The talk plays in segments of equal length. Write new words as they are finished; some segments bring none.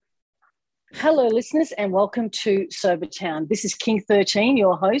Hello, listeners, and welcome to Sober Town. This is King 13,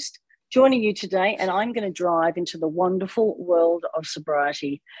 your host, joining you today, and I'm going to drive into the wonderful world of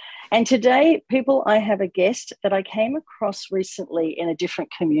sobriety. And today, people, I have a guest that I came across recently in a different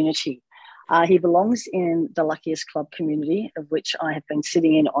community. He belongs in the Luckiest Club community, of which I have been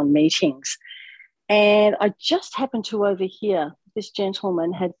sitting in on meetings. And I just happened to overhear this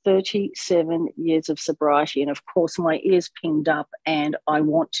gentleman had 37 years of sobriety. And of course, my ears pinged up, and I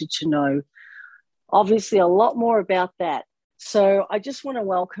wanted to know obviously a lot more about that. So I just want to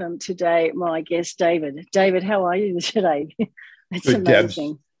welcome today my guest, David. David, how are you today? It's Good, Deb.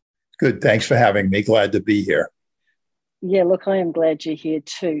 amazing. Good. Thanks for having me. Glad to be here. Yeah, look, I am glad you're here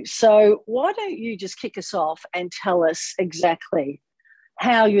too. So why don't you just kick us off and tell us exactly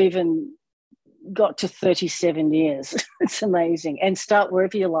how you even got to 37 years? It's amazing. And start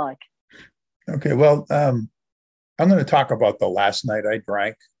wherever you like. Okay. Well, I'm going to talk about the last night I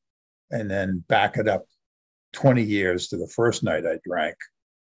drank and then back it up 20 years to the first night I drank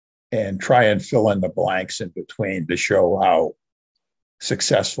and try and fill in the blanks in between to show how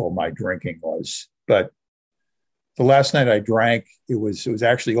successful my drinking was. But the last night I drank, it was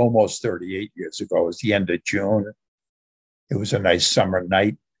actually almost 38 years ago. It was the end of June. It was a nice summer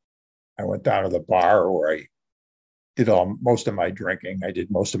night. I went down to the bar where I did most of my drinking. I did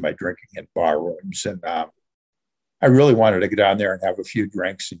most of my drinking in bar rooms, and I really wanted to get down there and have a few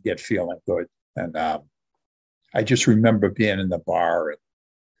drinks and get feeling good. And I just remember being in the bar and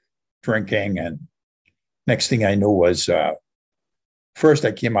drinking, and next thing I knew was first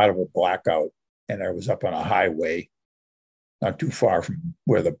I came out of a blackout, and I was up on a highway not too far from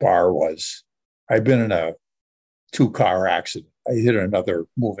where the bar was. I'd been in a two-car accident. I hit another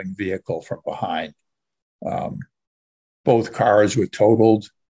moving vehicle from behind. Um, Both cars were totaled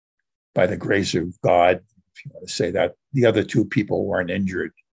by the grace of God, if you want to say that. The other two people weren't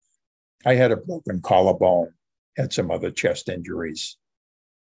injured. I had a broken collarbone, had some other chest injuries.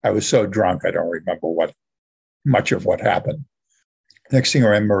 I was so drunk, I don't remember much of what happened. Next thing I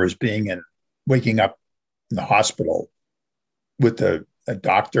remember is waking up in the hospital with a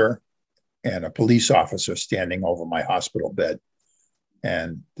doctor and a police officer standing over my hospital bed.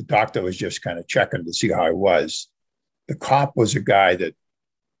 And the doctor was just kind of checking to see how I was. The cop was a guy that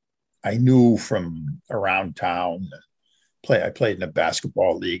I knew from around town. I played in a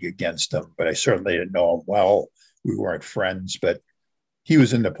basketball league against him, but I certainly didn't know him well. We weren't friends, but he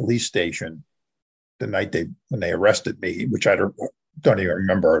was in the police station the night when they arrested me, which I don't even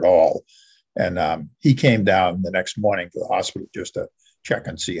remember at all. And he came down the next morning to the hospital just to check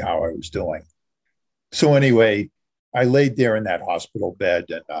and see how I was doing. So anyway, I laid there in that hospital bed,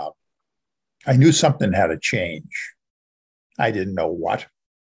 and I knew something had to change. I didn't know what,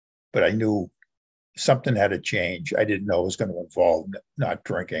 but I knew something had to change. I didn't know it was going to involve not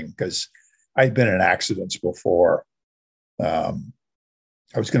drinking because I'd been in accidents before. I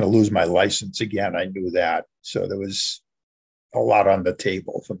was going to lose my license again. I knew that. So there was a lot on the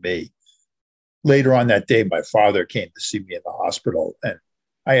table for me. Later on that day, my father came to see me in the hospital, and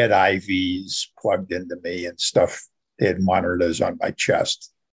I had IVs plugged into me and stuff. They had monitors on my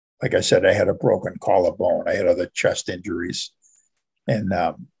chest. Like I said, I had a broken collarbone. I had other chest injuries. And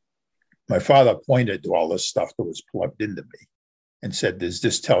my father pointed to all this stuff that was plugged into me and said, "Does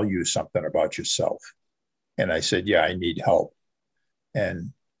this tell you something about yourself?" And I said, "Yeah, I need help."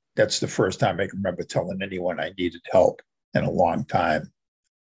 And that's the first time I can remember telling anyone I needed help in a long time.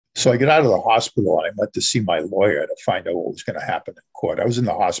 So I got out of the hospital and I went to see my lawyer to find out what was going to happen in court. I was in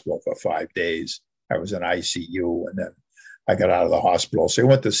the hospital for 5 days. I was in ICU, and then I got out of the hospital. So I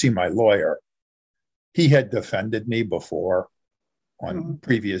went to see my lawyer. He had defended me before on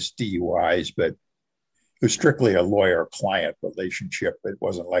previous DUIs, but it was strictly a lawyer-client relationship. It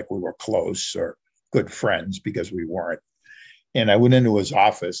wasn't like we were close or good friends, because we weren't. And I went into his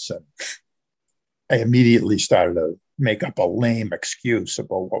office, and I immediately started to make up a lame excuse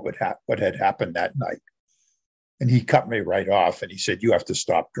about what had happened that night. And he cut me right off, and he said, "You have to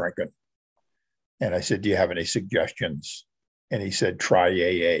stop drinking." And I said, "Do you have any suggestions?" And he said, "Try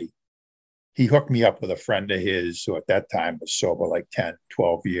AA." He hooked me up with a friend of his who at that time was sober like 10,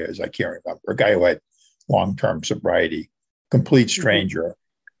 12 years. I can't remember. A guy who had long-term sobriety, complete stranger.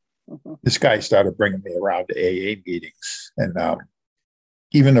 Mm-hmm. This guy started bringing me around to AA meetings. And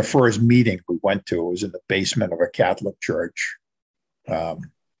even the first meeting we went to was in the basement of a Catholic church.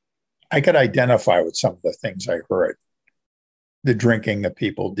 I could identify with some of the things I heard. The drinking that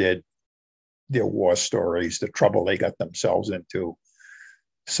people did, their war stories, the trouble they got themselves into,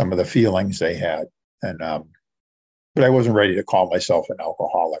 some of the feelings they had. And but I wasn't ready to call myself an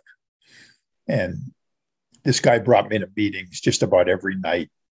alcoholic. And this guy brought me to meetings just about every night.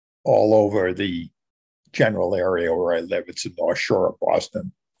 all over the general area where I live. It's the North Shore of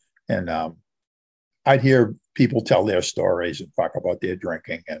Boston. And I'd hear people tell their stories and talk about their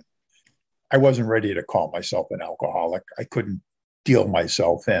drinking. And I wasn't ready to call myself an alcoholic. I couldn't deal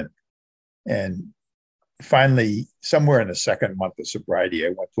myself in. And finally, somewhere in the second month of sobriety, I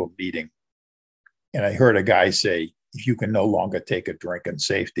went to a meeting and I heard a guy say, if you can no longer take a drink in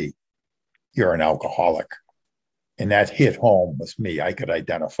safety, you're an alcoholic. And that hit home with me. I could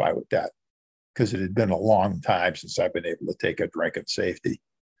identify with that because it had been a long time since I've been able to take a drink in safety.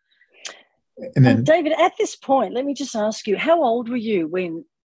 And then, David, at this point, let me just ask you, how old were you when,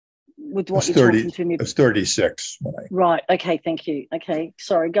 with what you're talking to me? I was 36 when I. Right. Okay. Thank you. Okay.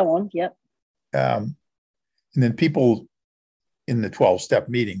 Sorry. Go on. Yep. And then people in the 12-step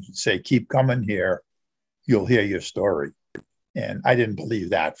meetings would say, keep coming here. You'll hear your story. And I didn't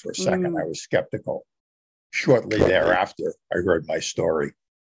believe that for a second. I was skeptical. Shortly thereafter, I heard my story.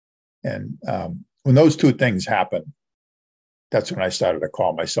 And when those two things happened, that's when I started to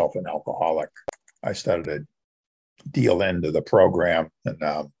call myself an alcoholic. I started to deal into the program.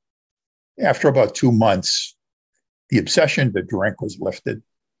 And after about 2 months, the obsession to drink was lifted.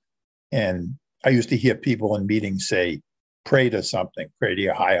 And I used to hear people in meetings say, pray to something, pray to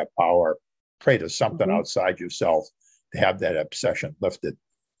your higher power, pray to something outside yourself to have that obsession lifted.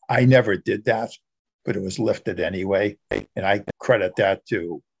 I never did that, but it was lifted anyway. And I credit that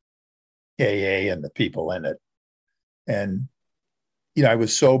to AA and the people in it. And, you know, I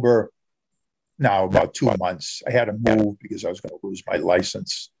was sober now about 2 months. I had to move because I was going to lose my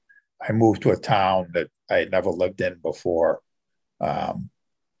license. I moved to a town that I had never lived in before.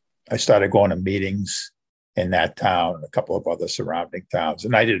 I started going to meetings in that town, and a couple of other surrounding towns,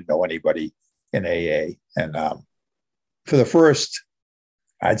 and I didn't know anybody in AA. And for the first,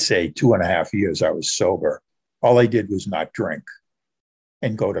 I'd say 2.5 years, I was sober. All I did was not drink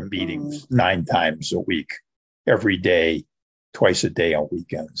and go to meetings 9 times a week, every day, twice a day on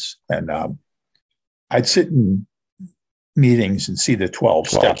weekends. And I'd sit in meetings and see the 12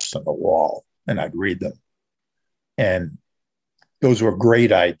 steps on the wall, and I'd read them. And those were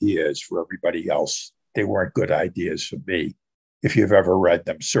great ideas for everybody else. They weren't good ideas for me. If you've ever read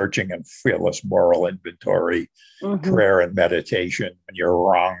them, Searching and Fearless Moral Inventory, Prayer and Meditation, when you're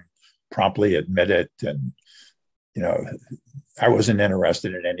wrong, promptly admit it. And, you know, I wasn't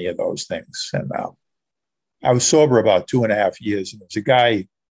interested in any of those things. And I was sober about 2.5 years. And there was a guy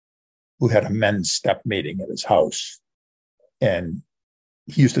who had a men's step meeting at his house. And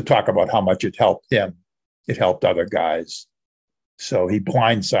he used to talk about how much it helped him. It helped other guys. So he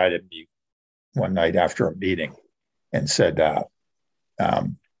blindsided me one night after a meeting and said, do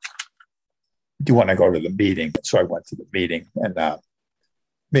you want to go to the meeting? So I went to the meeting and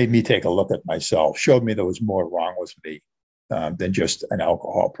made me take a look at myself, showed me there was more wrong with me than just an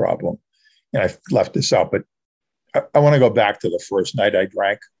alcohol problem. And I left this out, but I want to go back to the first night I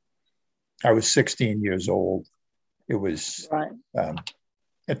drank. I was 16 years old. It was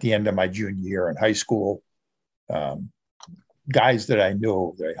at the end of my junior year in high school. Guys that I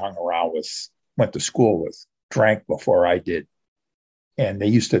knew that I hung around with, went to school with, drank before I did. And they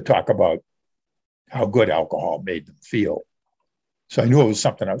used to talk about how good alcohol made them feel. So I knew it was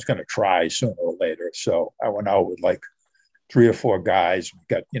something I was going to try sooner or later. So I went out with like 3 or 4 guys. We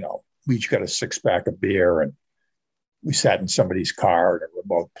got, we each got a 6-pack of beer, and we sat in somebody's car at a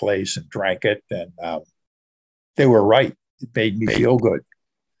remote place and drank it. And they were right. It made me feel good.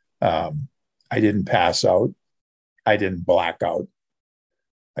 I didn't pass out. I didn't black out.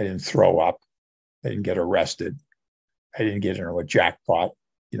 I didn't throw up. I didn't get arrested. I didn't get into a jackpot.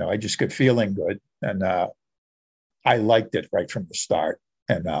 I just got feeling good. And I liked it right from the start.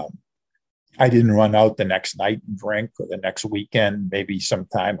 And I didn't run out the next night and drink, or the next weekend. Maybe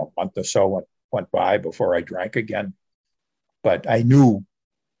sometime a month or so went by before I drank again. But I knew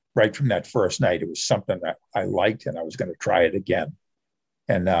right from that first night, it was something that I liked, and I was going to try it again.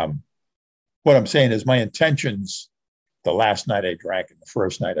 And what I'm saying is my intentions the last night I drank and the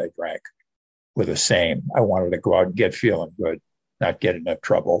first night I drank were the same. I wanted to go out and get feeling good, not get into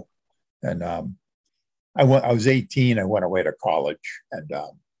trouble. And I was 18. I went away to college, and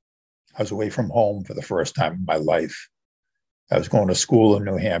I was away from home for the first time in my life. I was going to school in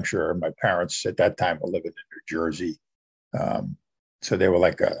New Hampshire. My parents at that time were living in New Jersey. So they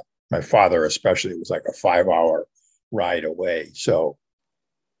were my father especially was like a 5-hour ride away. So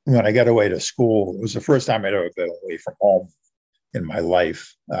when I got away to school, it was the first time I'd ever been away from home in my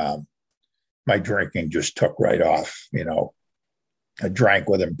life. My drinking just took right off. I drank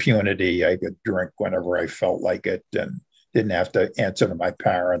with impunity. I could drink whenever I felt like it, and didn't have to answer to my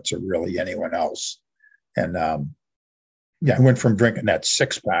parents or really anyone else. And Yeah, I went from drinking that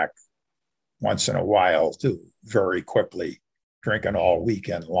 6-pack once in a while to very quickly drinking all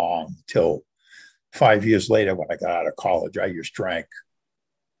weekend long till 5 years later when I got out of college. I just drank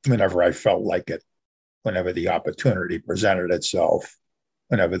whenever I felt like it, whenever the opportunity presented itself,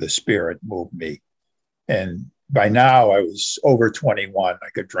 whenever the spirit moved me. And by now I was over 21. I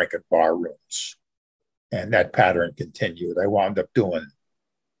could drink at bar rooms. And that pattern continued. I wound up doing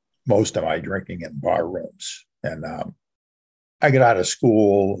most of my drinking in bar rooms. And I got out of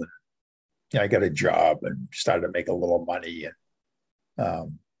school, and I got a job and started to make a little money.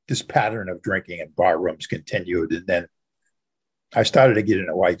 And this pattern of drinking in bar rooms continued. And then I started to get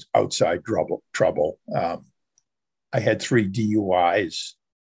into outside trouble. I had 3 DUIs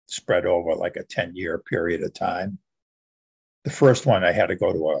spread over like a 10-year period of time. The first one, I had to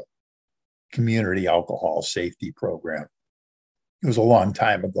go to a community alcohol safety program. It was a long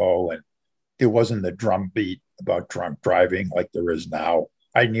time ago, and there wasn't the drumbeat about drunk driving like there is now.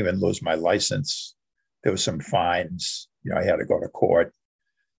 I didn't even lose my license. There was some fines. I had to go to court,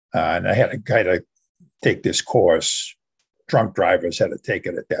 and I had to kind of take this course. Drunk drivers had to take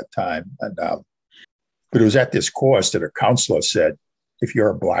it at that time. And but it was at this course that a counselor said, if you're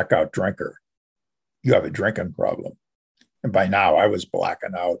a blackout drinker, you have a drinking problem. And by now I was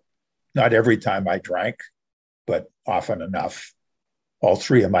blacking out. Not every time I drank, but often enough. All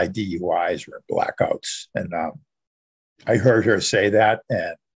 3 of my DUIs were blackouts. And I heard her say that.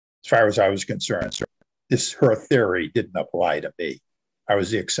 And as far as I was concerned, her theory didn't apply to me. I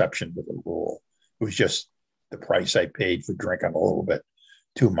was the exception to the rule. It was just the price I paid for drinking a little bit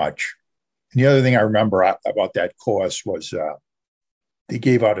too much. And the other thing I remember about that course was they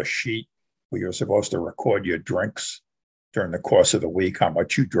gave out a sheet where you're supposed to record your drinks during the course of the week, how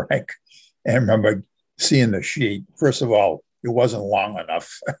much you drank. And I remember seeing the sheet. First of all, it wasn't long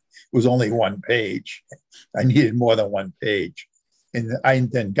enough. It was only 1 page. I needed more than 1 page.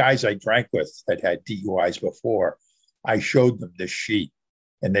 And then guys I drank with that had DUIs before, I showed them this sheet,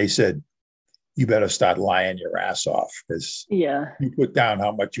 and they said, you better start lying your ass off, because you put down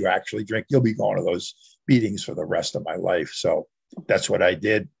how much you actually drink, you'll be going to those meetings for the rest of my life. So that's what I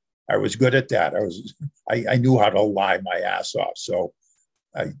did. I was good at that. I knew how to lie my ass off. So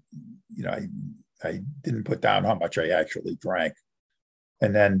I didn't put down how much I actually drank.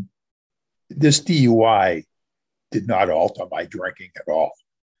 And then this DUI did not alter my drinking at all.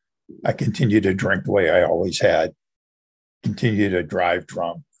 I continued to drink the way I always had, continue to drive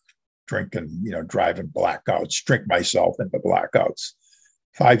drunk, drinking, driving blackouts, drink myself into blackouts.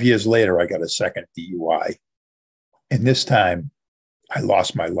 5 years later, I got a second DUI. And this time I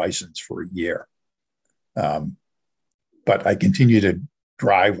lost my license for a year. But I continued to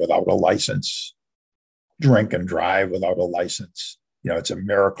drive without a license, drink and drive without a license. It's a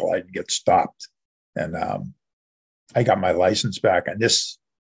miracle I didn't get stopped. And I got my license back, and this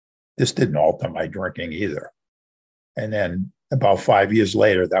didn't alter my drinking either. And then about 5 years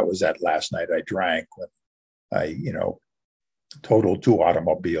later, that was that last night I drank, when I, totaled 2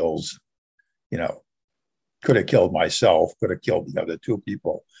 automobiles, could have killed myself, could have killed the other 2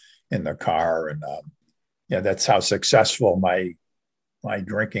 people in the car. And that's how successful my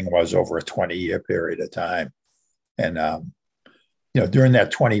drinking was over a 20-year period of time. And, during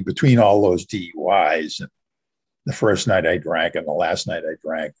that 20, between all those DUIs, and the first night I drank and the last night I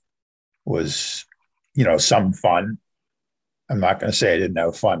drank was, some fun. I'm not going to say I didn't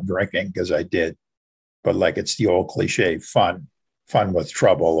have fun drinking, because I did, but like it's the old cliche, fun with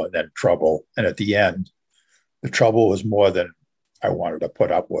trouble, and then trouble. And at the end, the trouble was more than I wanted to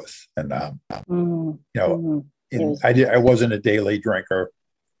put up with. And, I wasn't a daily drinker.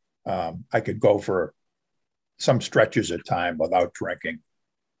 I could go for some stretches of time without drinking,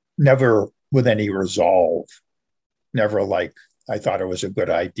 never with any resolve, never like I thought it was a good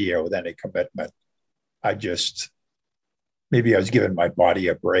idea with any commitment. Maybe I was giving my body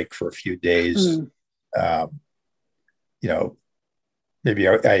a break for a few days. Maybe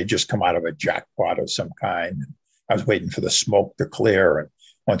I had just come out of a jackpot of some kind. I was waiting for the smoke to clear. And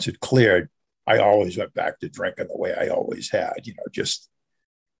once it cleared, I always went back to drinking the way I always had, just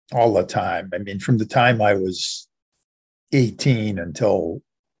all the time. I mean, from the time I was 18 until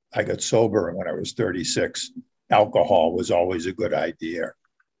I got sober, and when I was 36, alcohol was always a good idea.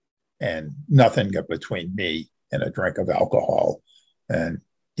 And nothing got between me and a drink of alcohol. And,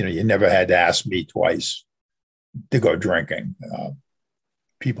 you never had to ask me twice to go drinking.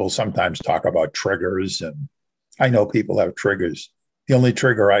 People sometimes talk about triggers, and I know people have triggers. The only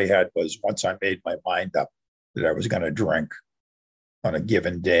trigger I had was once I made my mind up that I was going to drink on a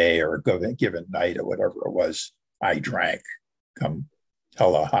given day or a given night or whatever it was, I drank come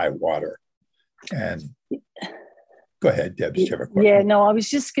hell or high water. And Go ahead, Deb. Did you have a Yeah, question? no, I was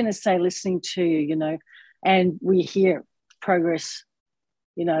just going to say, listening to you, and we hear progress,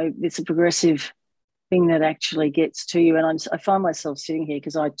 it's a progressive thing that actually gets to you. And I find myself sitting here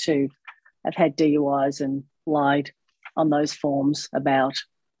because I too have had DUIs and lied on those forms about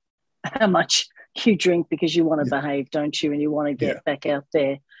how much you drink because you want to Yeah. behave, don't you? And you want to Yeah. get back out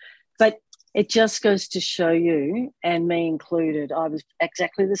there. But it just goes to show you, and me included, I was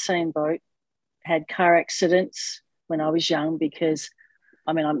exactly the same boat, had car accidents when I was young because,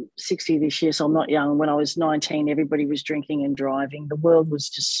 I'm 60 this year, so I'm not young. When I was 19, everybody was drinking and driving. The world was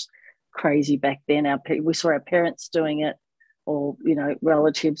just crazy back then. We saw our parents doing it, or,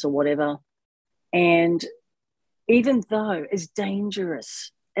 relatives or whatever. And even though as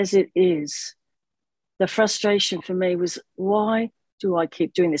dangerous as it is, the frustration for me was, why do I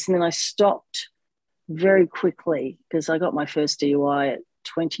keep doing this? And then I stopped very quickly because I got my first DUI at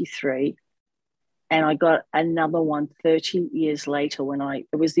 23, and I got another one 30 years later when it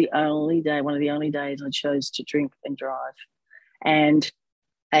was one of the only days I chose to drink and drive. And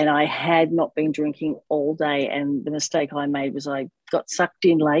I had not been drinking all day. And the mistake I made was I got sucked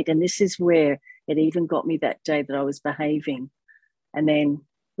in late. And this is where it even got me that day that I was behaving. And then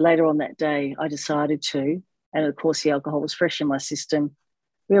later on that day, I decided to, and of course the alcohol was fresh in my system,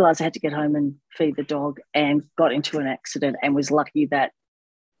 realized I had to get home and feed the dog, and got into an accident and was lucky that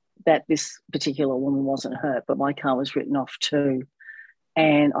this particular woman wasn't hurt, but my car was written off too.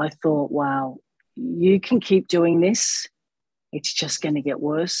 And I thought, wow, you can keep doing this. It's just going to get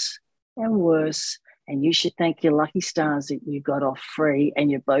worse and worse. And you should thank your lucky stars that you got off free and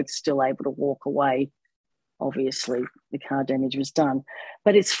you're both still able to walk away. Obviously, the car damage was done.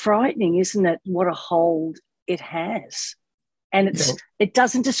 But it's frightening, isn't it, what a hold it has? And it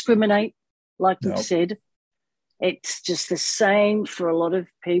doesn't discriminate, like you've said. It's just the same for a lot of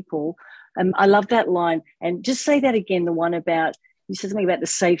people. I love that line. And just say that again, the one about, you said something about the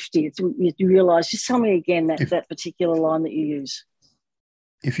safety. You realise, just tell me again that particular line that you use.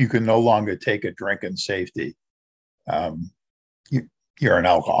 If you can no longer take a drink in safety, you're an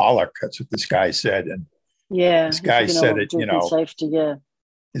alcoholic. That's what this guy said. And yeah, this guy said it, safety, yeah.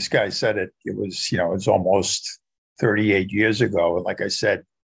 This guy said it was, it's almost 38 years ago. And like I said,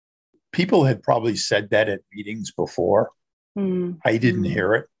 people had probably said that at meetings before. I didn't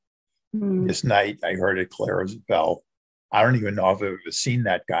hear it. This night, I heard it clear as a bell. I don't even know if I've ever seen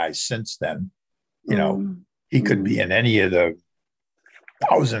that guy since then. He could be in any of the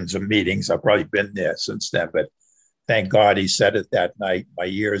thousands of meetings. I've probably been there since then, but thank God he said it that night. My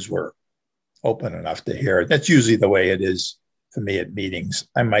ears were open enough to hear it. That's usually the way it is for me at meetings.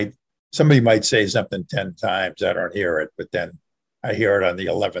 Somebody might say something 10 times, I don't hear it, but then I hear it on the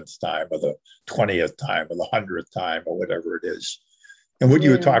 11th time or the 20th time or the 100th time or whatever it is. And what you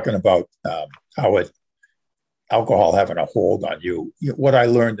were talking about, how alcohol having a hold on you, what I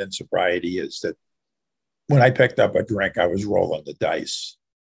learned in sobriety is that when I picked up a drink, I was rolling the dice.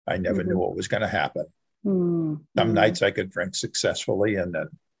 I never knew what was going to happen. Some nights I could drink successfully, and then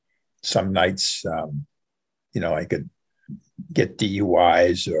some nights, I could get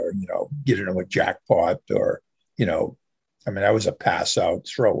DUIs or, get into a jackpot or, I was a pass out,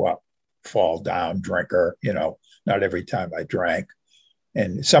 throw up, fall down drinker, not every time I drank.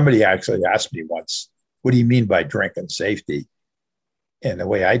 And somebody actually asked me once, what do you mean by drinking safety? And the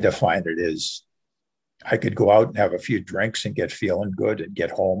way I define it is I could go out and have a few drinks and get feeling good and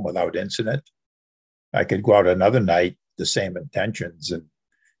get home without incident. I could go out another night, the same intentions, and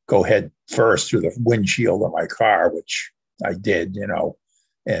go head first through the windshield of my car, which I did,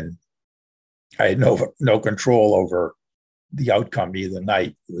 and I had no control over the outcome either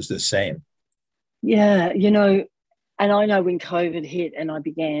night. It was the same. Yeah, and I know when COVID hit and I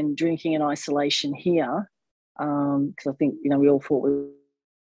began drinking in isolation here, because I think, we all thought we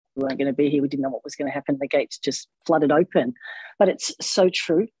weren't going to be here. We didn't know what was going to happen. The gates just flooded open. But it's so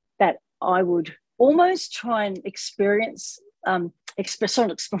true that I would almost try and experiment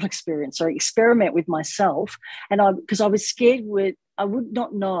with myself. And because I was scared I would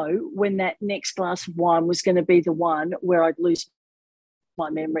not know when that next glass of wine was going to be the one where I'd lose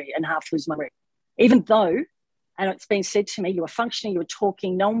my memory and half lose my memory. Even though, and it's been said to me, you were functioning, you were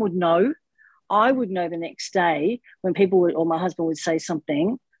talking, no one would know. I would know the next day when or my husband would say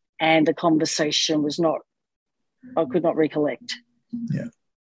something and the conversation was not, I could not recollect. Yeah.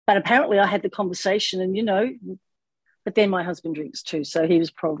 But apparently I had the conversation and, but then my husband drinks too. So he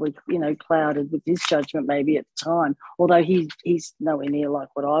was probably, clouded with his judgment maybe at the time, although he's nowhere near like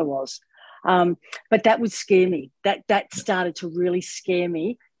what I was. But that would scare me. That started to really scare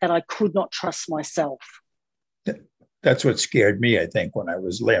me, that I could not trust myself. That's what scared me, I think, when I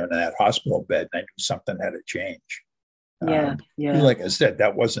was laying in that hospital bed and I knew something had to change. Yeah. Like I said,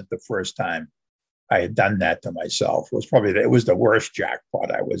 that wasn't the first time I had done that to myself. It was the worst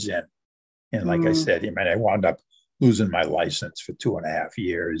jackpot I was in. And like I said, I wound up losing my license for 2.5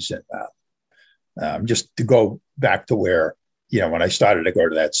 years. And just to go back to where, when I started to go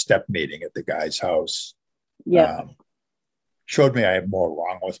to that step meeting at the guy's house, showed me I had more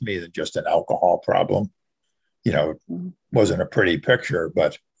wrong with me than just an alcohol problem. Wasn't a pretty picture,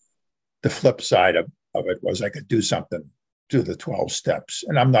 but the flip side of it was I could do something to the 12 steps.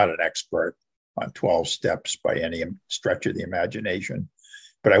 And I'm not an expert on 12 steps by any stretch of the imagination,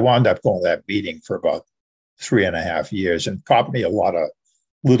 but I wound up going to that meeting for about 3.5 years and taught me a lot of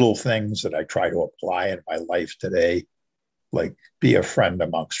little things that I try to apply in my life today, like be a friend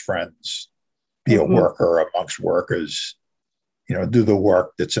amongst friends, be a worker amongst workers, do the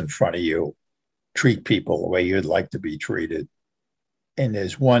work that's in front of you, treat people the way you'd like to be treated. And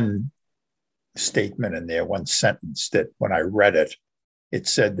there's one statement in there, one sentence that when I read it, it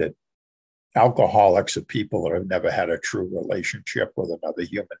said that alcoholics are people that have never had a true relationship with another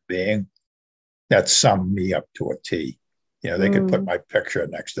human being. That summed me up to a T. They could put my picture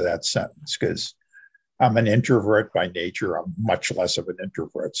next to that sentence because I'm an introvert by nature. I'm much less of an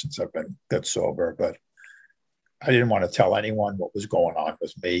introvert since I've got sober, but I didn't want to tell anyone what was going on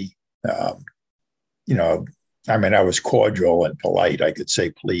with me. I was cordial and polite. I could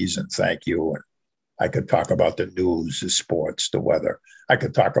say please and thank you. And I could talk about the news, the sports, the weather. I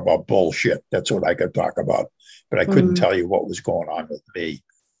could talk about bullshit. That's what I could talk about. But I couldn't tell you what was going on with me.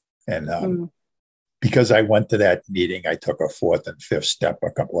 And because I went to that meeting, I took a fourth and fifth step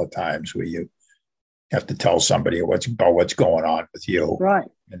a couple of times where you have to tell somebody what's going on with you. Right.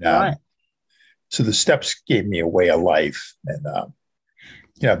 And so the steps gave me a way of life. And,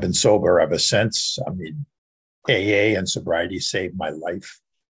 I've been sober ever since. AA and sobriety saved my life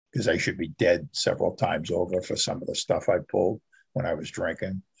because I should be dead several times over for some of the stuff I pulled when I was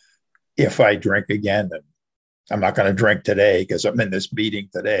drinking. If I drink again, and I'm not going to drink today because I'm in this meeting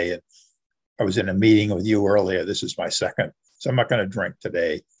today. And I was in a meeting with you earlier. This is my second. So I'm not going to drink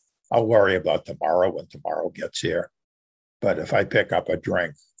today. I'll worry about tomorrow when tomorrow gets here. But if I pick up a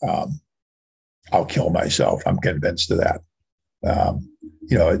drink, I'll kill myself. I'm convinced of that.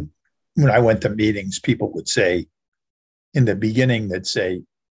 When I went to meetings, people would say, in the beginning, they'd say,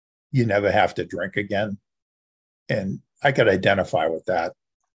 you never have to drink again. And I could identify with that.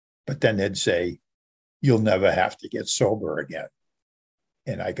 But then they'd say, you'll never have to get sober again.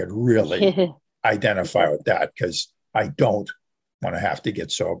 And I could really identify with that because I don't want to have to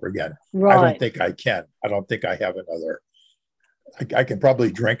get sober again. Right. I don't think I can. I don't think I have another. I can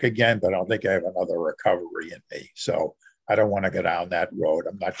probably drink again, but I don't think I have another recovery in me. So I don't want to go down that road.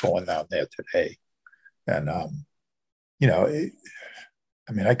 I'm not going down there today. And,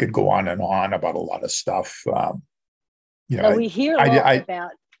 I could go on and on about a lot of stuff. We hear a lot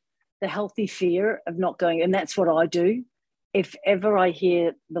about the healthy fear of not going, and that's what I do. If ever I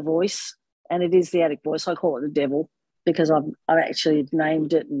hear the voice, and it is the addict voice, I call it the devil because I've actually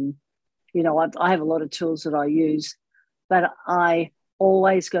named it, and I have a lot of tools that I use, but I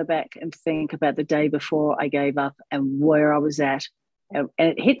always go back and think about the day before I gave up and where I was at, and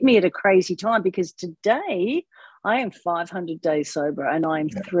it hit me at a crazy time because today I am 500 days sober, and I'm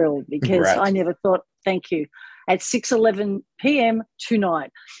thrilled because Congrats. I never thought. Thank you. At 6:11 p.m.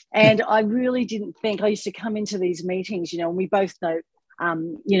 tonight. And I really didn't think. I used to come into these meetings, and we both know,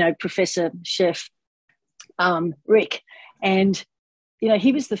 Professor Chef Rick. And,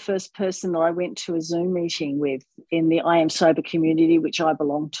 he was the first person that I went to a Zoom meeting with in the I Am Sober community, which I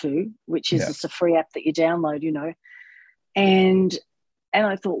belong to, which is just a free app that you download, And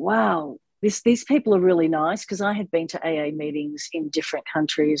I thought, wow, these people are really nice because I had been to AA meetings in different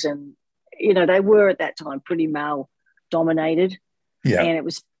countries and, they were at that time pretty male dominated and it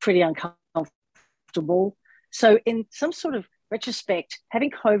was pretty uncomfortable. So in some sort of retrospect, having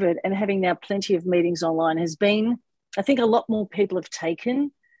COVID and having now plenty of meetings online has been, I think a lot more people have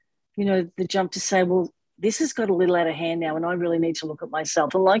taken, the jump to say, well, this has got a little out of hand now and I really need to look at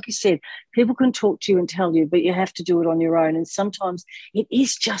myself. And like you said, people can talk to you and tell you, but you have to do it on your own. And sometimes it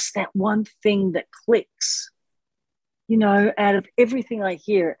is just that one thing that clicks, out of everything I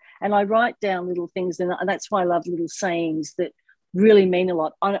hear. And I write down little things, and that's why I love little sayings that really mean a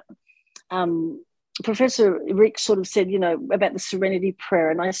lot. Professor Rick sort of said, about the serenity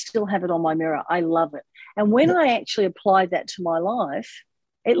prayer, and I still have it on my mirror. I love it. And when I actually applied that to my life,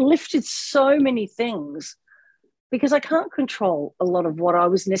 it lifted so many things because I can't control a lot of what I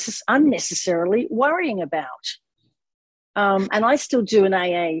was unnecessarily worrying about. And I still do an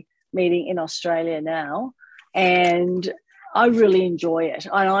AA meeting in Australia now, and I really enjoy it.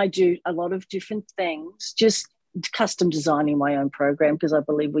 And I do a lot of different things just custom designing my own program because I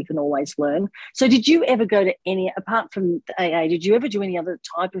believe we can always learn. So did you ever go to any, apart from the AA, did you ever do any other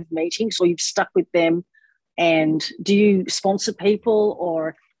type of meetings, or you've stuck with them? And do you sponsor people,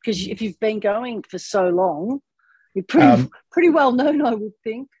 or because if you've been going for so long, you're pretty well known, I would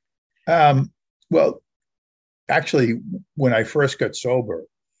think. Well, actually, when I first got sober,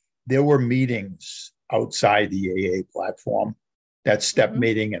 there were meetings outside the AA platform. That step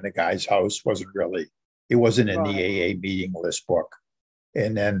meeting in the guy's house wasn't in the AA meeting list book.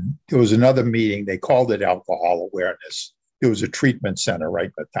 And then there was another meeting, they called it alcohol awareness. There was a treatment center right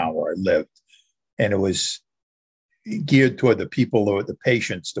in the town where I lived. And it was geared toward the people, the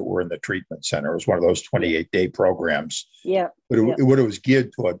patients that were in the treatment center. It was one of those 28-day programs. Yeah. But what it was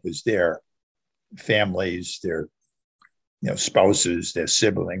geared toward was their families, their spouses, their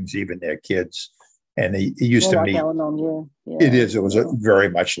siblings, even their kids. And it used to meet. Al-Anon, yeah. It is. It was very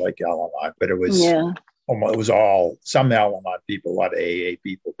much like Al-Anon, but it was. Yeah. It was all some Al-Anon people, a lot of AA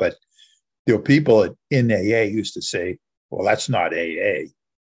people, but there were people in AA used to say, "Well, that's not AA."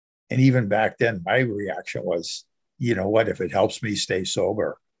 And even back then, my reaction was, "You know what? If it helps me stay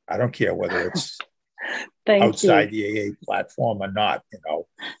sober, I don't care whether it's outside the AA platform or not."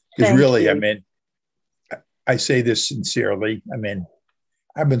 Because really, I mean, I say this sincerely. I mean,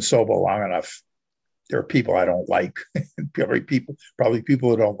 I've been sober long enough. There are people I don't like, probably people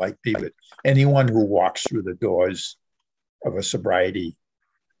who don't like me, but anyone who walks through the doors of a sobriety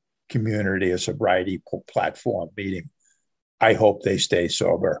community, a sobriety platform meeting, I hope they stay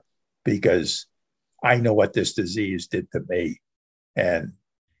sober, because I know what this disease did to me. And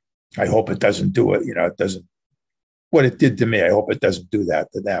I hope it doesn't do it. It doesn't, what it did to me, I hope it doesn't do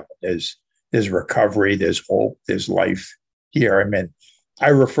that to them. There's recovery, there's hope, there's life here. I mean, I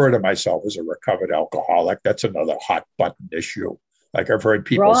refer to myself as a recovered alcoholic. That's another hot button issue. Like I've heard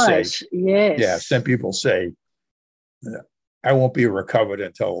people say, yes. Yeah, some people say, I won't be recovered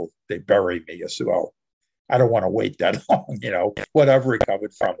until they bury me. So, well, I don't want to wait that long. What I've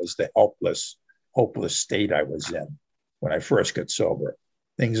recovered from is the hopeless state I was in when I first got sober.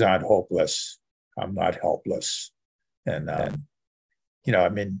 Things aren't hopeless. I'm not helpless. And, I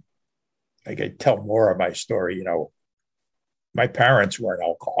mean, I could tell more of my story. My parents weren't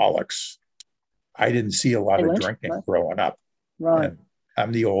alcoholics. I didn't see a lot of drinking growing up. Right. And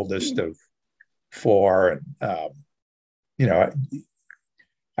I'm the oldest of four. And,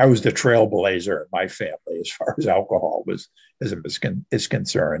 I was the trailblazer in my family as far as alcohol is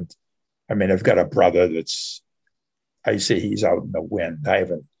concerned. I mean, I've got a brother I say he's out in the wind. I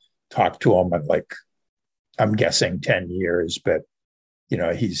haven't talked to him in I'm guessing 10 years, but,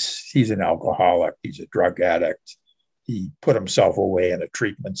 he's an alcoholic. He's a drug addict. He put himself away in a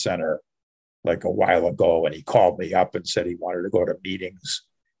treatment center a while ago, and he called me up and said he wanted to go to meetings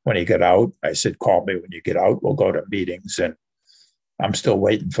when he got out. I said, "Call me when you get out. We'll go to meetings." And I'm still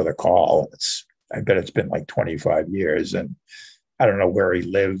waiting for the call. I bet it's been 25 years, and I don't know where he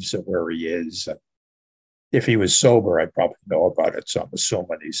lives or where he is. And if he was sober, I'd probably know about it. So I'm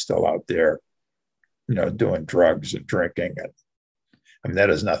assuming he's still out there, doing drugs and drinking. And I mean, that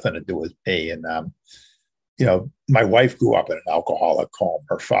has nothing to do with me. And my wife grew up in an alcoholic home.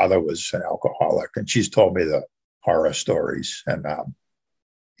 Her father was an alcoholic, and she's told me the horror stories. And,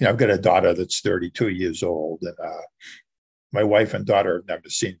 I've got a daughter that's 32 years old, and my wife and daughter have never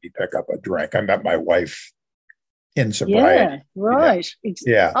seen me pick up a drink. I met my wife in sobriety. Yeah, right.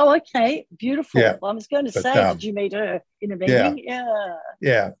 Yeah. Oh, okay. Beautiful. Yeah. I was going to say, did you meet her in a meeting? Yeah.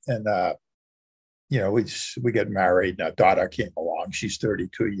 Yeah. And, we get married, and our daughter came along. She's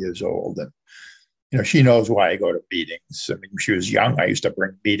 32 years old, and she knows why I go to meetings. I mean, when she was young, I used to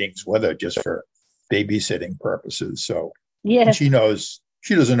bring meetings with her just for babysitting purposes. So yeah, she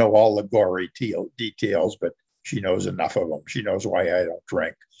doesn't know all the gory details, but she knows enough of them. She knows why I don't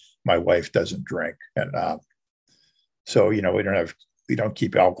drink. My wife doesn't drink. And so, we don't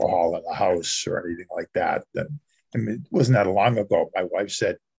keep alcohol in the house or anything like that. And I mean, it wasn't that long ago. My wife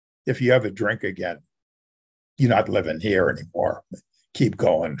said, "If you ever drink again, you're not living here anymore. Keep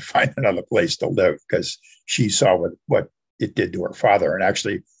going, find another place to live," because she saw what it did to her father. And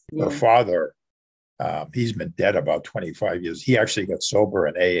actually, her father, he's been dead about 25 years. He actually got sober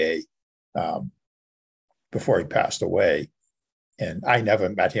in AA before he passed away. And I never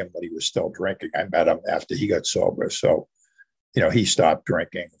met him when he was still drinking. I met him after he got sober. So, he stopped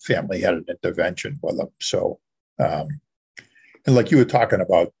drinking. Family had an intervention with him. So, and like you were talking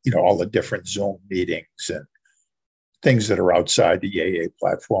about, all the different Zoom meetings and things that are outside the AA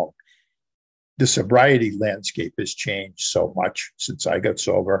platform. The sobriety landscape has changed so much since I got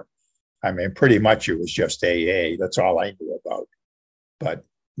sober. I mean, pretty much it was just AA. That's all I knew about. But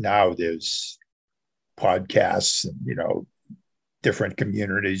now there's podcasts and, different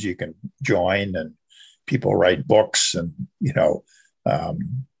communities you can join, and people write books, and,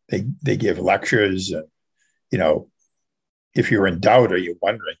 they give lectures, and, if you're in doubt or you're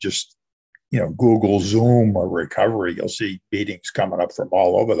wondering, just, Google Zoom or recovery, you'll see meetings coming up from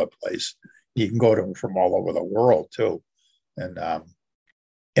all over the place. You can go to them from all over the world too. And,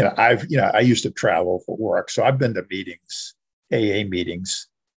 I used to travel for work. So I've been to meetings, AA meetings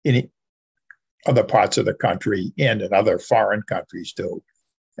in other parts of the country and in other foreign countries too.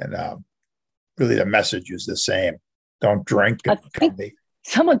 And really the message is the same. Don't drink and come me.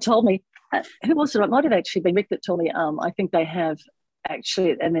 Someone told me, who was it? It might have actually been Rick that told me, I think they have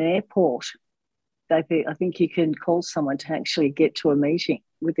actually at an airport, I think you can call someone to actually get to a meeting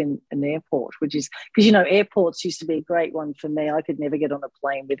within an airport, which is, because, airports used to be a great one for me. I could never get on a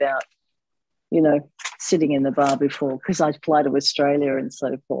plane without, sitting in the bar before, because I fly to Australia and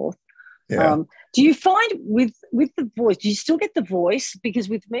so forth. Yeah. Do you find with the voice, do you still get the voice? Because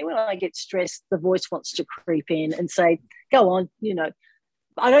with me, when I get stressed, the voice wants to creep in and say, go on,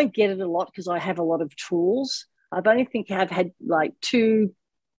 I don't get it a lot because I have a lot of tools. I've only think I've had like two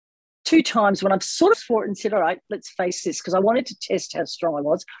times when I've sort of fought and said, all right, let's face this, because I wanted to test how strong I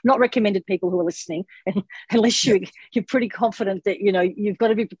was. Not recommended people who are listening, unless you're pretty confident that, you've got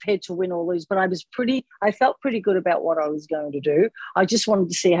to be prepared to win or lose. But I felt pretty good about what I was going to do. I just wanted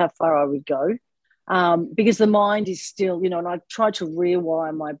to see how far I would go, because the mind is still, and I tried to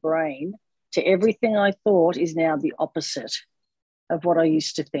rewire my brain to everything I thought is now the opposite of what I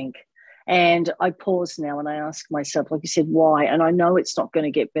used to think. And I pause now and I ask myself, like you said, why? And I know it's not going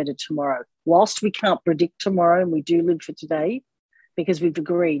to get better tomorrow. Whilst we can't predict tomorrow, and we do live for today, because we've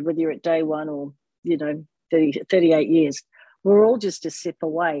agreed, whether you're at day one or, 38 years, we're all just a sip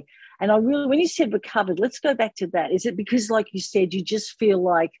away. And I really, when you said recovered, let's go back to that. Is it because, like you said, you just feel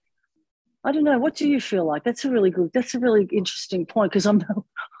like, I don't know, what do you feel like? That's a really interesting point, because I'm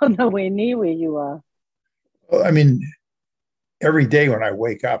nowhere near where you are. Well, I mean, every day when I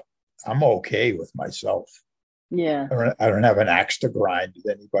wake up, I'm okay with myself. Yeah. I don't have an axe to grind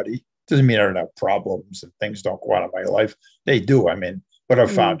with anybody. Doesn't mean I don't have problems and things don't go on in my life. They do. I mean, what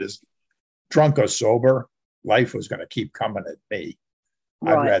I've found is, drunk or sober, life was going to keep coming at me.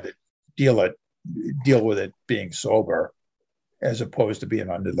 Right. I'd rather deal with it being sober, as opposed to being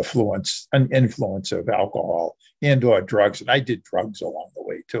under the influence of alcohol and or drugs. And I did drugs along the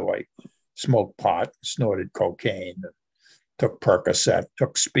way too. I smoked pot, snorted cocaine, took Percocet,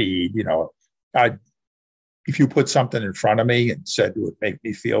 took speed. If you put something in front of me and said it would make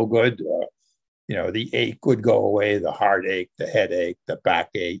me feel good, the ache would go away, the heartache, the headache, the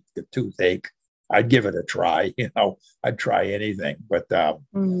backache, the toothache, I'd give it a try. I'd try anything. But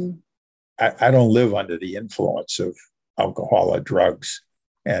I don't live under the influence of alcohol or drugs.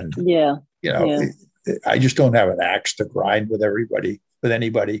 And, I just don't have an axe to grind with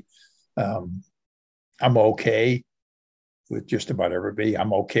anybody. I'm okay with just about everybody.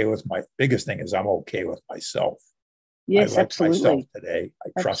 I'm okay with biggest thing is I'm okay with myself. Yes, I like absolutely. myself today.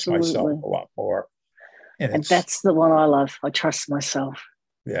 I trust myself a lot more. And that's the one I love. I trust myself.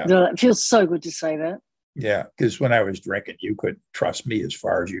 Yeah. It feels so good to say that. Yeah. Because when I was drinking, you could trust me as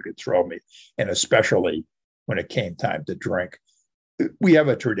far as you could throw me. And especially when it came time to drink. We have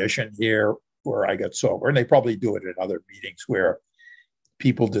a tradition here where I got sober, and they probably do it in other meetings, where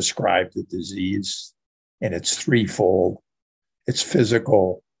people describe the disease, and it's threefold. It's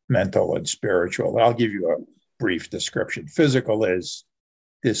physical, mental, and spiritual. And I'll give you a brief description. Physical is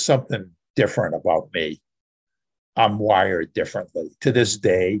there's something different about me. I'm wired differently. To this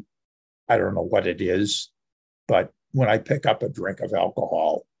day, I don't know what it is, but when I pick up a drink of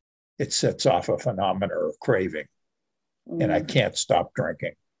alcohol, it sets off a phenomenon of craving, and I can't stop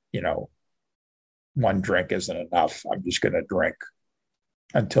drinking. One drink isn't enough. I'm just going to drink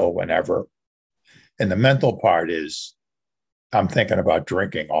until whenever. And the mental part is I'm thinking about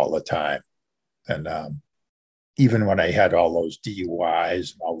drinking all the time. And even when I had all those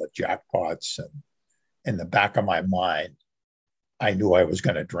DUIs and all the jackpots, and in the back of my mind, I knew I was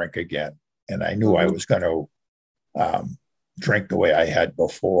going to drink again. And I knew I was going to drink the way I had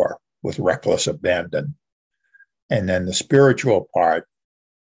before, with reckless abandon. And then the spiritual part,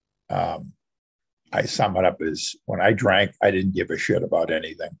 I sum it up as, when I drank, I didn't give a shit about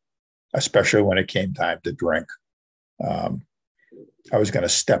anything, especially when it came time to drink. I was going to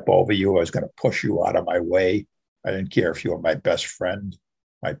step over you. I was going to push you out of my way. I didn't care if you were my best friend,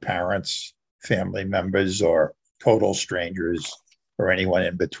 my parents, family members, or total strangers, or anyone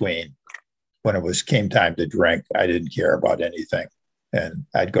in between. When it came time to drink, I didn't care about anything. And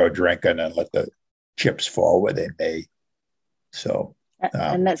I'd go drinking and let the chips fall where they may. So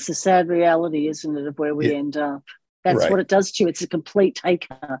And that's the sad reality, isn't it, of where we end up. That's right. what it does to you. It's a complete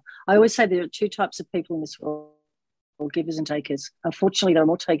taker. I always say there are two types of people in this world, givers and takers. Unfortunately, there are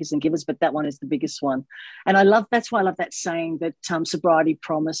more takers than givers, but that one is the biggest one. And that's why I love that saying that sobriety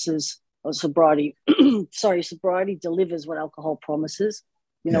promises, or sobriety delivers what alcohol promises.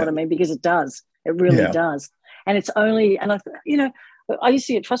 You know what I mean? Because it does. It really does. And it's only, and I used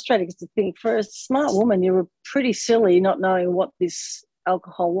to get frustrated because to think, for a smart woman, you were pretty silly not knowing what this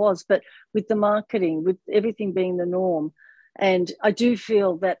alcohol was. But with the marketing, with everything being the norm, and I do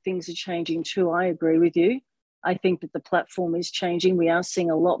feel that things are changing too. I agree with you. I think that the platform is changing. We are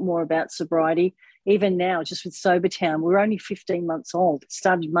seeing a lot more about sobriety. Even now, just with Sobertown, we're only 15 months old. It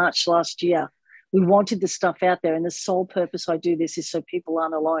started March last year. We wanted the stuff out there, and the sole purpose I do this is so people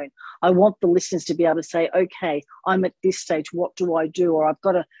aren't alone. I want the listeners to be able to say, okay, I'm at this stage, what do I do? Or I've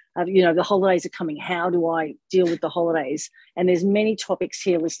got to, the holidays are coming, how do I deal with the holidays? And there's many topics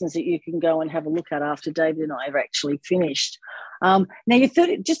here, listeners, that you can go and have a look at after David and I have actually finished. Now,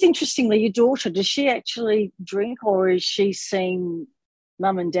 just interestingly, your daughter, does she actually drink, or is she seeing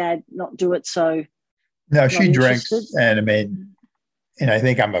mum and dad not do it? So no, she drinks, and I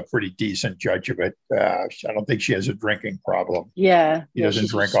think I'm a pretty decent judge of it. I don't think she has a drinking problem. Yeah. She doesn't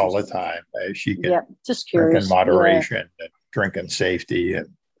drink all the time. She can just drink in moderation and drink in safety. And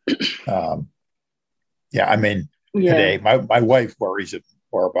today my wife worries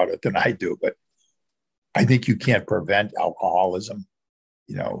more about it than I do, but I think you can't prevent alcoholism.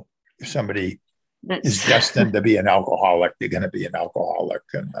 If somebody is destined to be an alcoholic, they're going to be an alcoholic.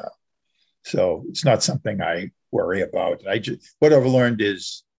 And so it's not something I worry about. What I've learned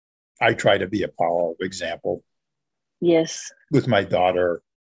is I try to be a power example. Yes. With my daughter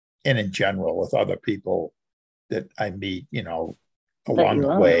and in general with other people that I meet, along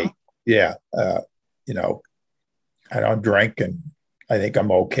the way. Yeah. I don't drink, and I think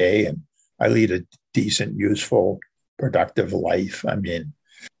I'm okay. And I lead a decent, useful, productive life. I mean,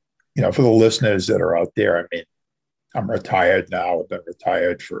 for the listeners that are out there, I'm retired now. I've been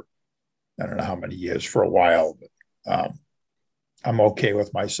retired for I don't know how many years, for a while, but I'm okay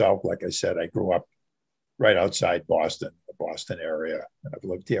with myself. Like I said, I grew up right outside Boston, the Boston area, and I've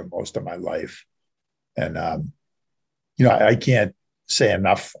lived here most of my life. And, I can't say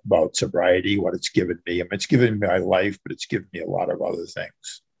enough about sobriety, what it's given me. It's given me my life, but it's given me a lot of other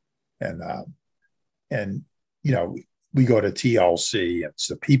things. And we go to TLC, and it's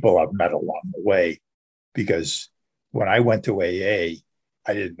the people I've met along the way, because when I went to AA,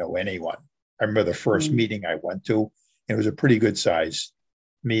 I didn't know anyone. I remember the first meeting I went to, it was a pretty good size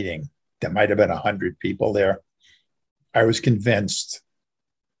meeting. There might have been 100 people there. I was convinced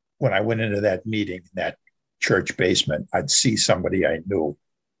when I went into that meeting, in that church basement, I'd see somebody I knew,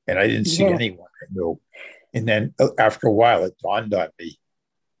 and I didn't see anyone I knew. And then after a while, it dawned on me,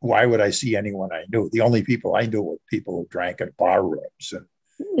 why would I see anyone I knew? The only people I knew were people who drank at bar rooms. And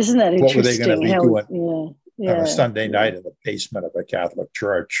isn't that interesting? What were they going to be doing on a Sunday night in the basement of a Catholic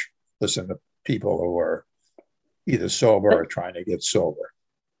church? Listen to people who are either sober or trying to get sober.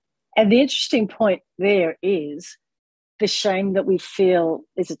 And the interesting point there is the shame that we feel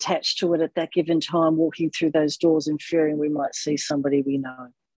is attached to it at that given time, walking through those doors and fearing we might see somebody we know.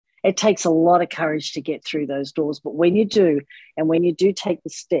 It takes a lot of courage to get through those doors. But when you do, and when you do take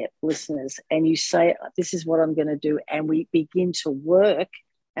the step, listeners, and you say, this is what I'm going to do, and we begin to work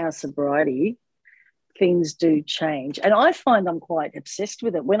our sobriety, things do change. And I find I'm quite obsessed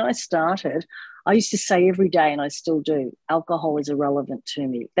with it. When I started, I used to say every day, and I still do, alcohol is irrelevant to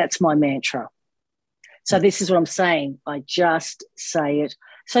me. That's my mantra. So this is what I'm saying. I just say it.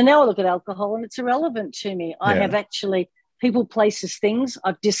 So now I look at alcohol and it's irrelevant to me. I have actually, people, places, things,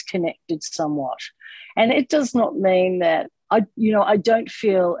 I've disconnected somewhat. And it does not mean that I don't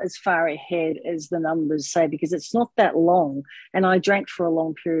feel as far ahead as the numbers say, because it's not that long. And I drank for a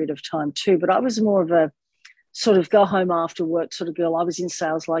long period of time too, but I was more of a sort of go home after work sort of girl. I was in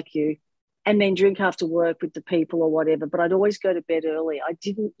sales like you, and then drink after work with the people or whatever. But I'd always go to bed early. I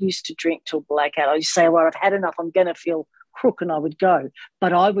didn't used to drink till blackout. I used to say, well, I've had enough. I'm going to feel crook, and I would go.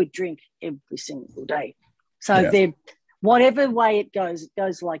 But I would drink every single day. So whatever way it goes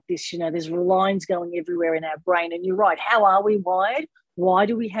like this. There's lines going everywhere in our brain. And you're right. How are we wired? Why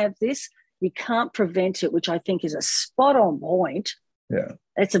do we have this? You can't prevent it, which I think is a spot on point. Yeah.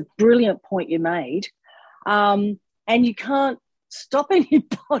 That's a brilliant point you made. And you can't stop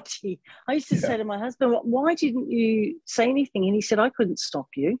anybody. I used to say to my husband, why didn't you say anything? And he said, I couldn't stop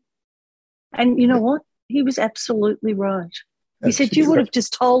you. And you know what? He was absolutely right. He said, you would have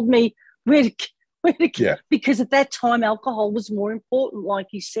just told me where to because at that time alcohol was more important, like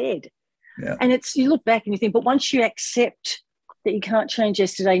you said. Yeah. And you look back and you think, but once you accept that you can't change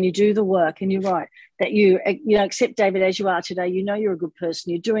yesterday, and you do the work, and you're right, that you accept David as you are today. You know you're a good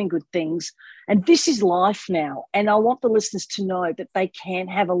person, you're doing good things, and this is life now. And I want the listeners to know that they can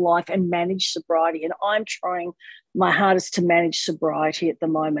have a life and manage sobriety. And I'm trying my hardest to manage sobriety at the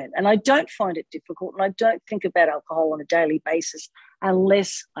moment. And I don't find it difficult, and I don't think about alcohol on a daily basis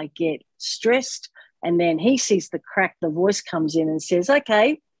unless I get stressed. And then he sees the crack, the voice comes in and says,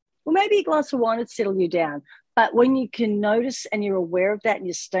 okay, well, maybe a glass of wine would settle you down. But when you can notice and you're aware of that and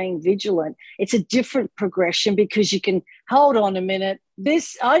you're staying vigilant, it's a different progression, because you can hold on a minute.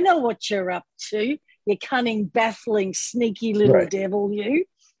 I know what you're up to. You cunning, baffling, sneaky little devil, you.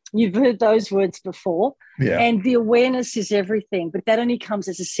 You've heard those words before. Yeah. And the awareness is everything. But that only comes,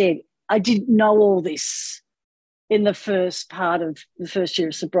 as I said, I didn't know all this in the first part of the first year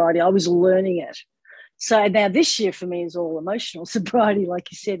of sobriety. I was learning it. So now this year for me is all emotional sobriety,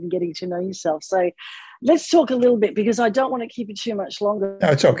 like you said, and getting to know yourself. So let's talk a little bit, because I don't want to keep it too much longer. No,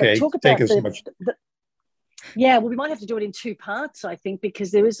 it's okay. Take as much. Yeah, well, we might have to do it in two parts, I think, because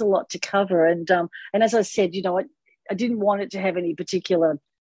there is a lot to cover. And as I said, I didn't want it to have any particular,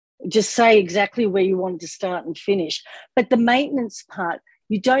 just say exactly where you wanted to start and finish. But the maintenance part,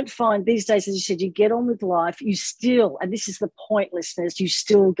 you don't find these days, as you said, you get on with life, you still, and this is the point, listeners, you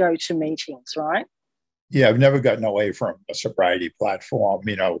still go to meetings, right? Yeah, I've never gotten away from a sobriety platform,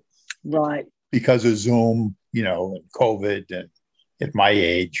 right, because of Zoom, and COVID, and at my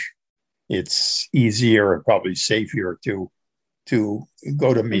age, it's easier and probably safer to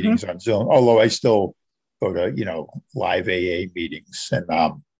go to meetings on Zoom. Although I still go to, live AA meetings.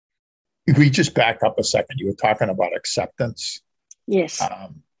 And if we just back up a second, you were talking about acceptance. Yes.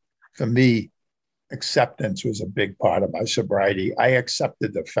 For me, acceptance was a big part of my sobriety. I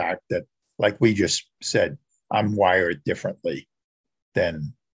accepted the fact that, like we just said, I'm wired differently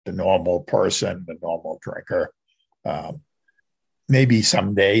than the normal person, the normal drinker. Maybe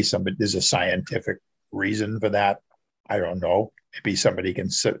someday there's a scientific reason for that. I don't know. Maybe somebody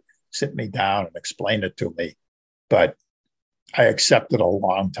can sit me down and explain it to me. But I accepted a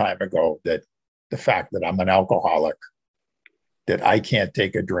long time ago that the fact that I'm an alcoholic, that I can't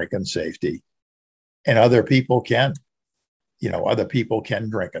take a drink in safety, and other people can. Other people can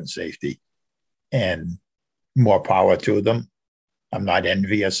drink in safety. And more power to them. I'm not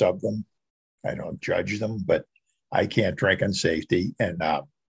envious of them. I don't judge them, but I can't drink in safety. And,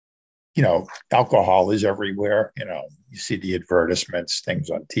 alcohol is everywhere. You see the advertisements, things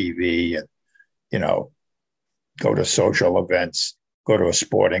on TV, and, go to social events, go to a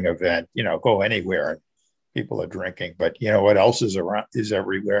sporting event, go anywhere, and people are drinking. But what else is around, is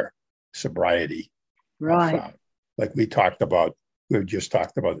everywhere? Sobriety. Right. Like we've just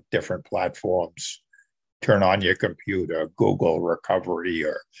talked about different platforms. Turn on your computer, Google recovery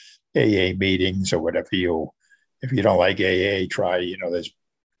or AA meetings or whatever if you don't like AA, try, there's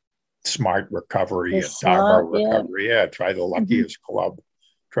Smart Recovery and Dharma Recovery. Yeah, try the Luckiest Club.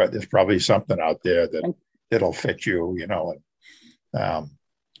 There's probably something out there that'll fit you,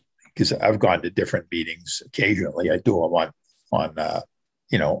 because I've gone to different meetings occasionally. I do them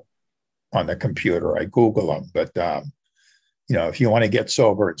on the computer. I Google them, but if you want to get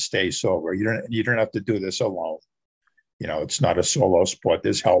sober and stay sober, you don't have to do this alone. It's not a solo sport.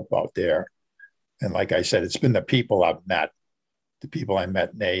 There's help out there. And like I said, it's been the people I've met, the people I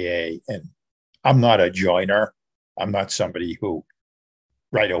met in AA. And I'm not a joiner. I'm not somebody who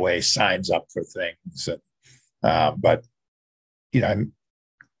right away signs up for things. But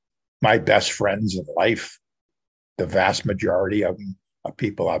my best friends in life, the vast majority of them are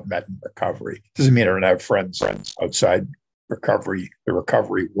people I've met in recovery. Doesn't mean I don't have friends outside the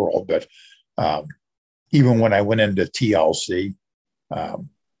recovery world. But even when I went into TLC,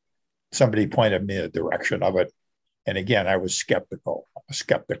 somebody pointed me in the direction of it. And again, I was a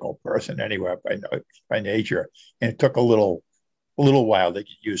skeptical person anyway by nature. And it took a little while to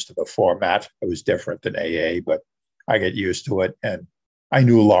get used to the format. It was different than AA, but I get used to it. And I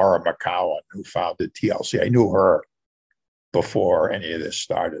knew Laura McCowan, who founded TLC. I knew her before any of this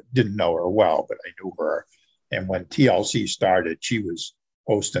started. Didn't know her well, but I knew her. And when TLC started, she was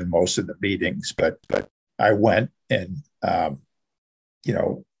hosting most of the meetings. But I went, and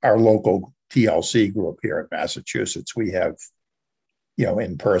our local TLC group here in Massachusetts, we have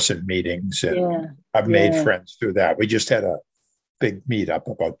in-person meetings, and I've made friends through that. We just had a big meetup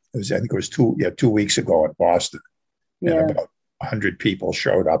I think it was 2 weeks ago in Boston, and about 100 people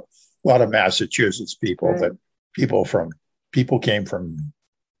showed up. A lot of Massachusetts people. That people came from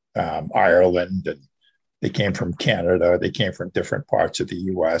Ireland, and they came from Canada. They came from different parts of the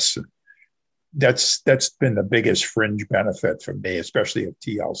U.S. And that's been the biggest fringe benefit for me, especially of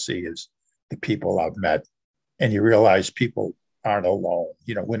TLC, is the people I've met. And you realize people aren't alone.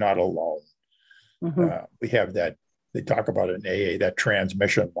 We're not alone. Mm-hmm. We have that, they talk about in AA, that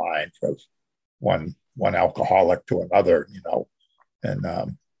transmission line of one alcoholic to another,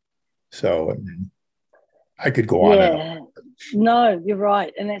 and so I mean, I could go on and Yeah. on. No, you're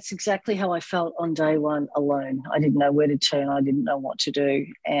right. And that's exactly how I felt on day one alone. I didn't know where to turn. I didn't know what to do.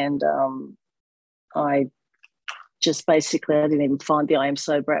 And I just basically, I didn't even find the I Am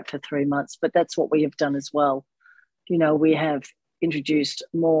Sober app for 3 months. But that's what we have done as well. We have introduced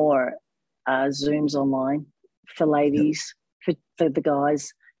more Zooms online for ladies, for the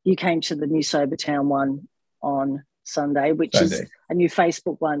guys. You came to the new Sobertown one on Sunday, which is a new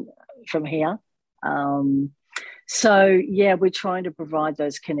Facebook one from here. So, yeah, we're trying to provide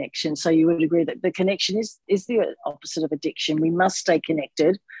those connections. So you would agree that the connection is the opposite of addiction. We must stay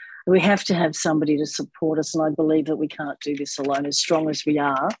connected. We have to have somebody to support us. And I believe that we can't do this alone, as strong as we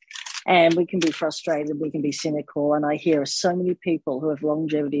are. And we can be frustrated, we can be cynical. And I hear so many people who have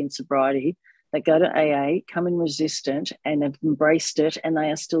longevity in sobriety that go to AA, come in resistant and have embraced it, and they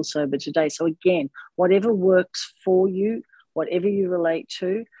are still sober today. So again, whatever works for you, whatever you relate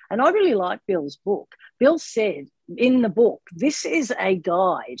to. And I really like Bill's book. Bill said in the book, this is a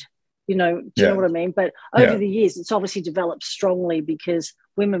guide, do you know what I mean? But over the years, it's obviously developed strongly because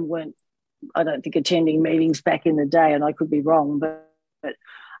women weren't, I don't think, attending meetings back in the day, and I could be wrong, but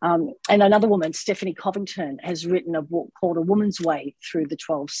and another woman, Stephanie Covington, has written a book called A Woman's Way Through the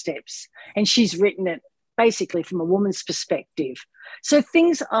 12 Steps. And she's written it basically from a woman's perspective. So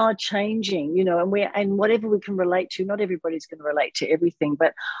things are changing, and whatever we can relate to, not everybody's going to relate to everything.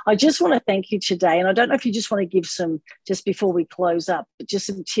 But I just want to thank you today. And I don't know if you just want to give some, just before we close up, but just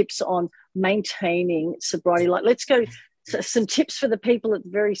some tips on maintaining sobriety. Like, let's go, some tips for the people at the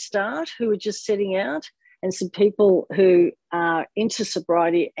very start who are just setting out, and some people who are into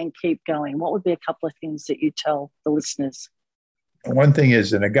sobriety and keep going. What would be a couple of things that you tell the listeners? One thing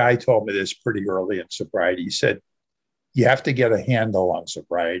is, and a guy told me this pretty early in sobriety, he said, you have to get a handle on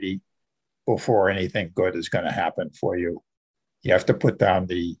sobriety before anything good is going to happen for you. You have to put down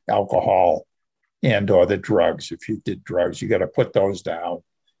the alcohol and or the drugs. If you did drugs, you got to put those down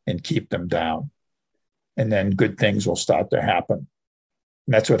and keep them down. And then good things will start to happen.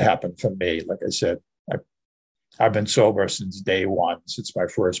 And that's what happened for me. Like I said, I've been sober since day one, since my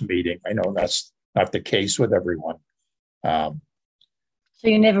first meeting. I know that's not the case with everyone. So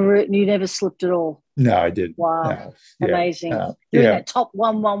you never slipped at all? No, I didn't. Wow, no. Amazing. You're in that top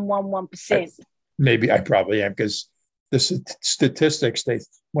 1%. Maybe I probably am, because the statistics,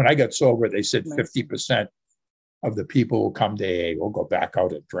 when I got sober, they said 50% of the people who come to AA will go back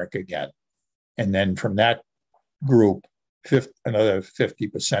out and drink again. And then from that group, another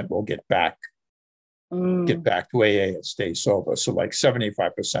 50% will get back to AA and stay sober. So like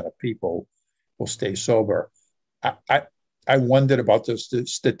 75% of people will stay sober. I wondered about this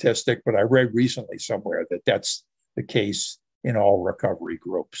statistic, but I read recently somewhere that that's the case in all recovery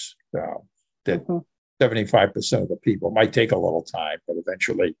groups, that 75% of the people might take a little time, but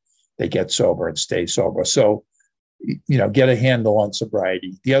eventually they get sober and stay sober. So, get a handle on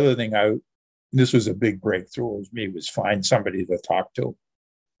sobriety. The other thing this was a big breakthrough with me, was find somebody to talk to.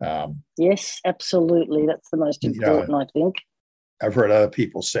 Yes, absolutely. That's the most important, I think. I've heard other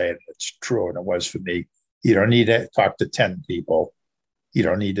people say it. It's true, and it was for me. You don't need to talk to 10 people. You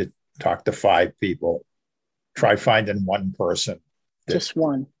don't need to talk to 5 people. Try finding one person. Just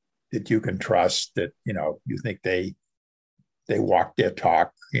one. That you can trust, that, you think they walk their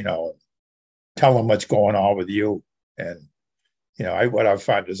talk, tell them what's going on with you. And, what I've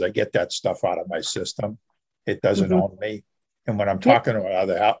found is I get that stuff out of my system. It doesn't own me. And when I'm talking to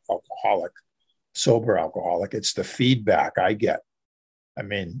another sober alcoholic, it's the feedback I get. I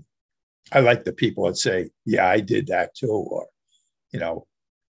mean, I like the people that say, yeah, I did that too. Or,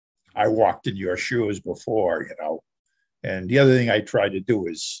 I walked in your shoes before, And the other thing I try to do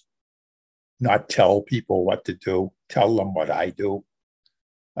is not tell people what to do, tell them what I do.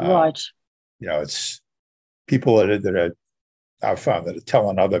 Right. It's people that I've found that are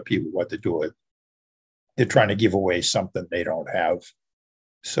telling other people what to do. They're trying to give away something they don't have.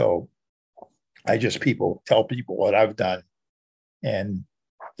 So I just tell people what I've done, and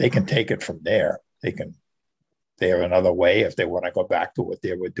they can take it from there. They have another way. If they want to go back to what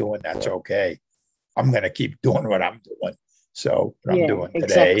they were doing, that's okay. I'm going to keep doing what I'm doing. So what I'm doing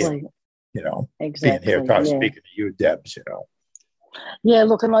today, exactly. Being here, speaking to you, Debs, Yeah,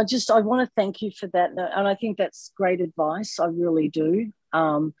 look, and I want to thank you for that. And I think that's great advice. I really do.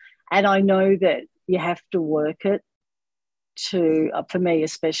 And I know that you have to work it for me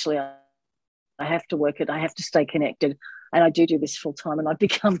especially, I have to work it. I have to stay connected. And I do this full time, and I've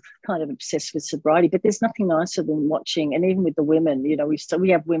become kind of obsessed with sobriety. But there's nothing nicer than watching, and even with the women, you know, we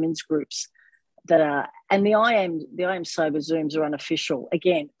have women's groups that are, and the I am sober Zooms are unofficial.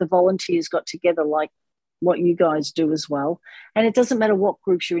 Again, the volunteers got together like what you guys do as well. And it doesn't matter what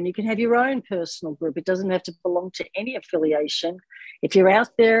groups you're in. You can have your own personal group. It doesn't have to belong to any affiliation. If you're out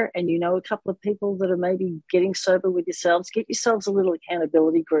there and you know a couple of people that are maybe getting sober with yourselves, get yourselves a little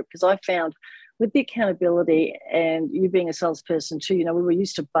accountability group. Because I found with the accountability, and you being a salesperson too, you know, we were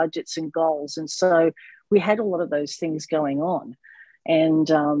used to budgets and goals. And so we had a lot of those things going on. And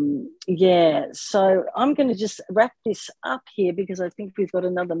so I'm going to just wrap this up here because I think we've got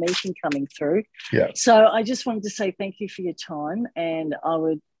another meeting coming through. Yeah. So I just wanted to say thank you for your time, and I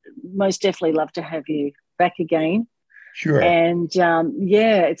would most definitely love to have you back again. Sure. And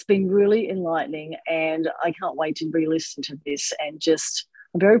it's been really enlightening, and I can't wait to re-listen to this. And just,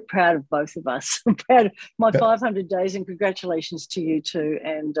 I'm very proud of both of us. I'm proud of my 500 days, and congratulations to you too.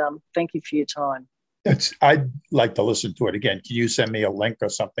 And thank you for your time. I'd like to listen to it again. Can you send me a link or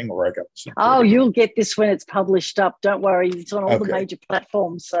something, or I can listen to Oh, it? you'll get this when it's published up. Don't worry. It's on all the major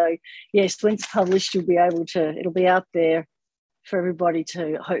platforms. So yes, when it's published, you'll be able to, it'll be out there for everybody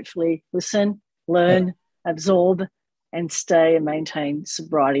to hopefully listen, learn, absorb, and stay and maintain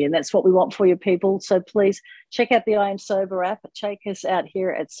sobriety. And that's what we want for you people. So please check out the I Am Sober app. Check us out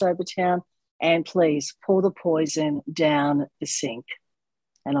here at Sobertown, and please pour the poison down the sink.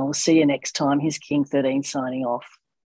 And I will see you next time. Here's King 13 signing off.